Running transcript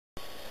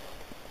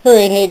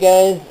Alright, hey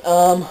guys,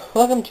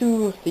 welcome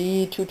to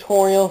the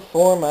tutorial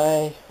for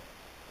my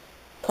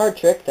card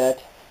trick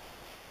that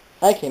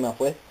I came up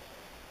with,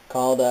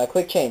 called,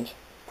 Quick Change.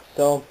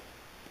 So,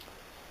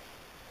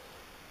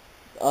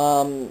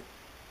 what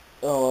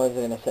was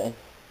I gonna say?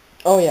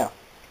 Oh yeah.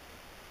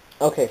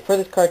 Okay, for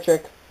this card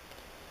trick,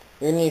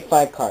 you're gonna need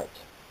 5 cards.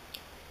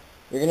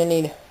 You're gonna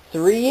need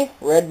 3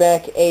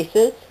 redback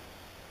aces,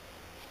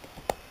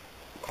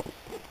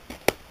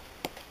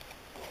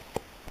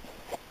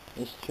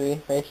 these 3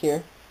 right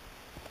here,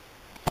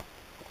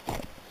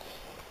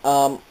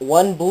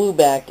 1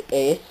 blue-backed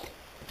ace.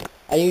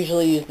 I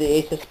usually use the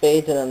ace of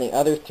spades and then the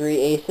other 3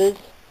 aces,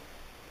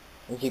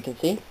 as you can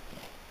see.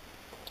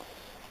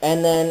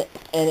 And then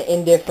an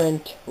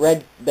indifferent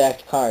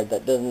red-backed card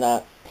that does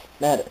not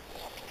matter.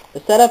 The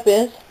setup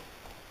is,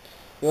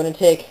 you want to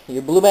take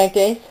your blue-backed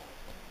ace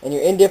and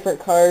your indifferent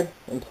card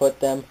and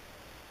put them,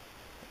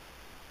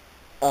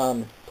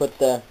 put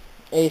the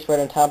ace right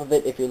on top of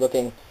it if you're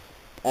looking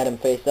at them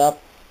face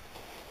up.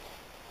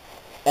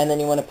 And then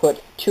you want to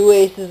put 2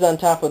 aces on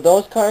top of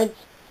those cards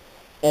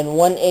and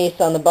 1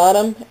 ace on the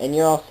bottom, and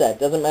you're all set.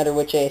 Doesn't matter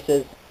which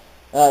aces.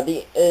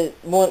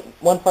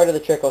 One part of the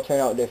trick will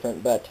turn out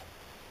different, but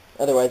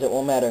otherwise it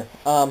won't matter.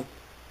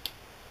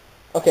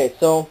 Okay,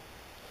 so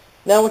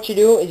now what you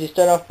do is you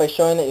start off by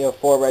showing that you have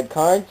 4 red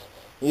cards.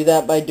 You do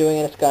that by doing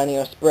an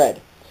Ascanio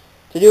spread.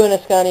 To do an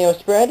Ascanio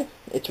spread,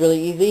 it's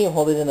really easy. You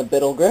hold it in the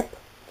biddle grip,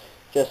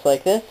 just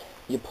like this.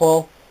 You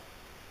pull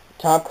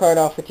the top card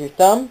off with your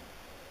thumb,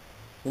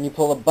 then you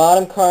pull the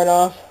bottom card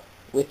off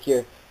with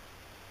your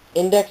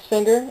index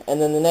finger,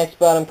 and then the next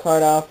bottom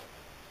card off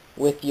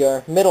with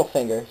your middle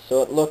finger.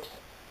 So it looks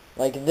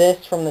like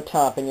this from the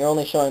top, and you're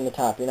only showing the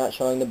top. You're not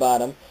showing the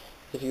bottom.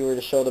 If you were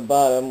to show the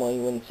bottom, well,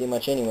 you wouldn't see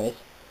much anyways.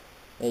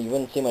 Yeah, you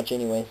wouldn't see much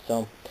anyways,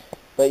 so.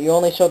 But you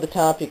only show the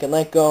top. You can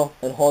let go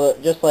and hold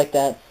it just like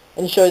that,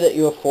 and show that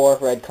you have 4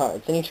 red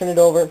cards. Then you turn it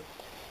over,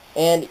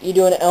 and you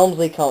do an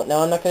Elmsley count. Now,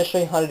 I'm not going to show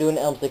you how to do an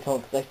Elmsley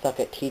count because I suck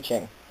at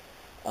teaching.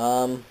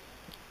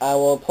 I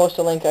will post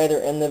a link either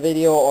in the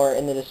video or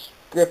in the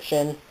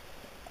description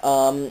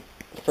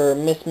for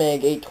Miss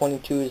Meg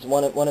 822's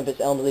one of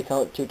his Elmsley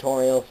count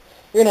tutorials.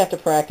 You're gonna have to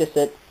practice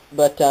it,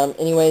 but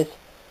anyways,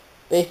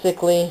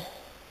 basically,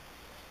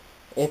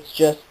 it's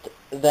just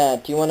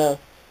that you want to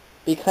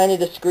be kind of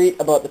discreet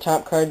about the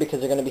top card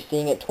because you're going to be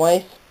seeing it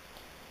twice.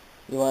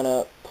 You want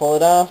to pull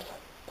it off,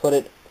 put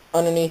it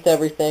underneath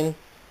everything,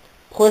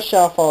 push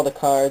off all the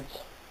cards,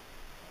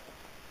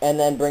 and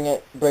then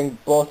bring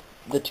both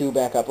the 2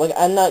 back up. Like,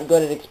 I'm not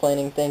good at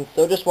explaining things,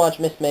 so just watch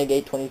Miss Meg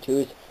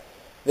 822's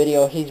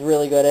video. He's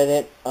really good at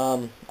it.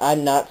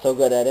 I'm not so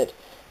good at it.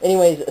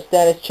 Anyways, a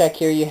status check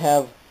here. You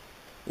have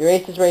your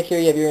aces right here.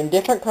 You have your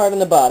indifferent card on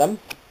the bottom,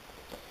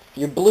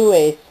 your blue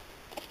ace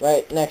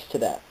right next to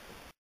that.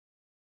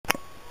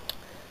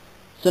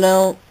 So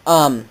now,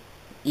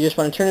 you just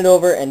want to turn it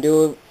over and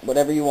do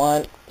whatever you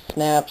want.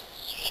 Snaps,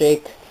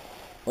 shake,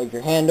 wipe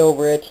your hand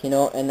over it,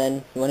 and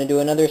then you want to do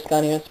another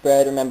Ascanio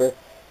spread. Remember,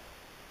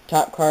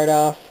 top card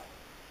off.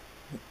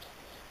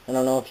 I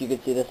don't know if you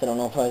could see this. I don't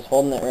know if I was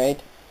holding it right.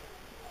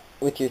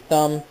 With your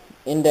thumb,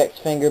 index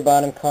finger,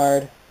 bottom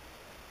card,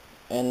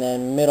 and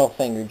then middle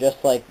finger,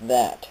 just like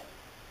that.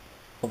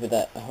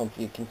 I hope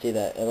you can see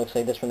that. It looks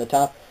like this from the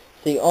top.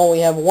 See, we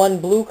have 1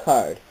 blue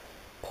card.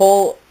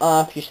 Pull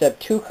off. You should have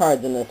 2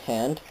 cards in this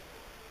hand.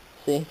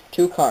 See,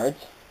 2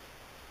 cards.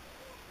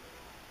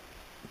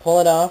 Pull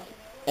it off,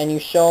 and you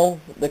show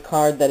the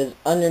card that is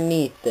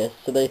underneath this,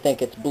 so they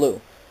think it's blue.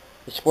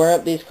 You square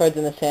up these cards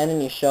in this hand,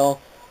 and you show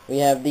we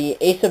have the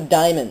ace of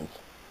diamonds.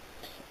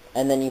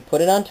 And then you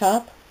put it on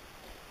top.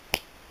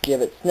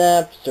 Give it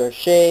snaps or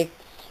shakes,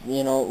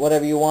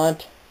 whatever you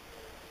want.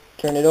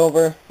 Turn it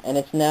over, and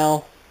it's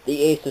now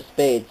the ace of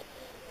spades.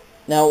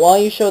 Now, while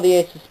you show the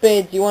ace of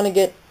spades, you want to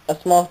get a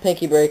small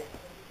pinky break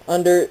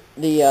under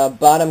the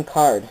bottom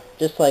card,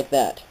 just like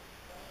that.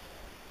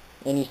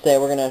 And you say,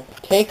 we're going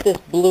to take this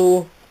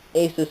blue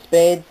ace of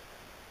spades,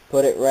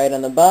 put it right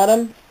on the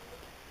bottom,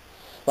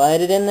 slide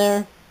it in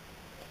there,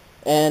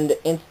 and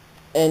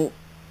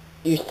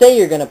you say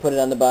you're going to put it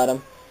on the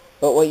bottom,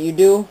 but what you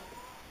do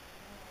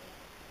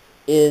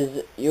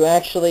is you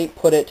actually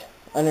put it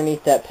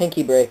underneath that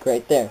pinky break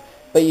right there.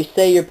 But you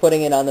say you're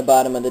putting it on the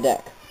bottom of the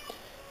deck.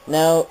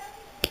 Now,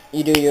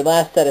 you do your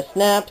last set of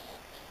snaps,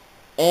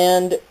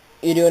 and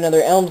you do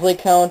another Elmsley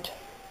count.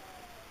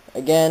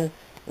 Again,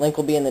 link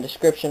will be in the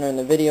description or in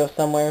the video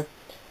somewhere.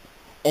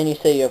 And you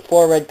say you have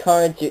 4 red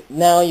cards.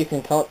 Now you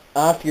can count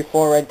off your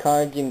 4 red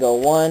cards. You can go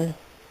 1,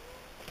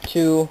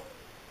 2,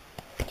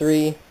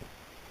 3,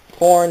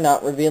 4,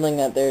 not revealing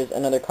that there's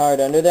another card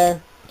under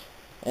there.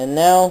 And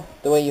now,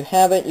 the way you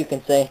have it, you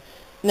can say,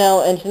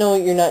 now, and to know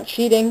you're not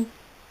cheating,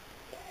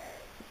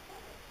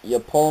 you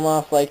pull them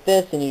off like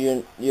this, and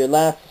you do your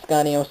last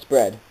Ascanio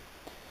spread.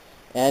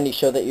 And you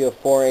show that you have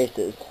 4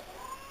 aces.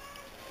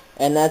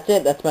 And that's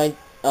it. That's my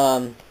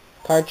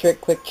card trick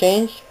quick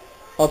change.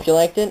 Hope you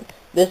liked it.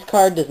 This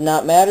card does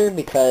not matter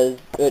because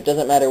it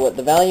doesn't matter what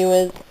the value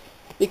is,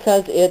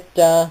 because it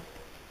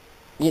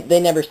They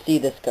never see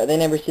this card. They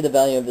never see the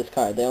value of this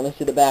card. They only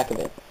see the back of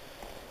it.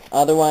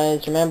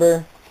 Otherwise,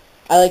 remember,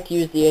 I like to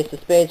use the Ace of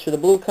Spades for the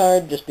blue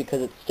card just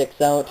because it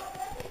sticks out.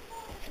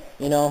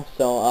 You know,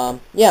 so,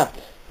 yeah.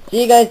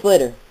 See you guys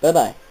later.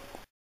 Bye-bye.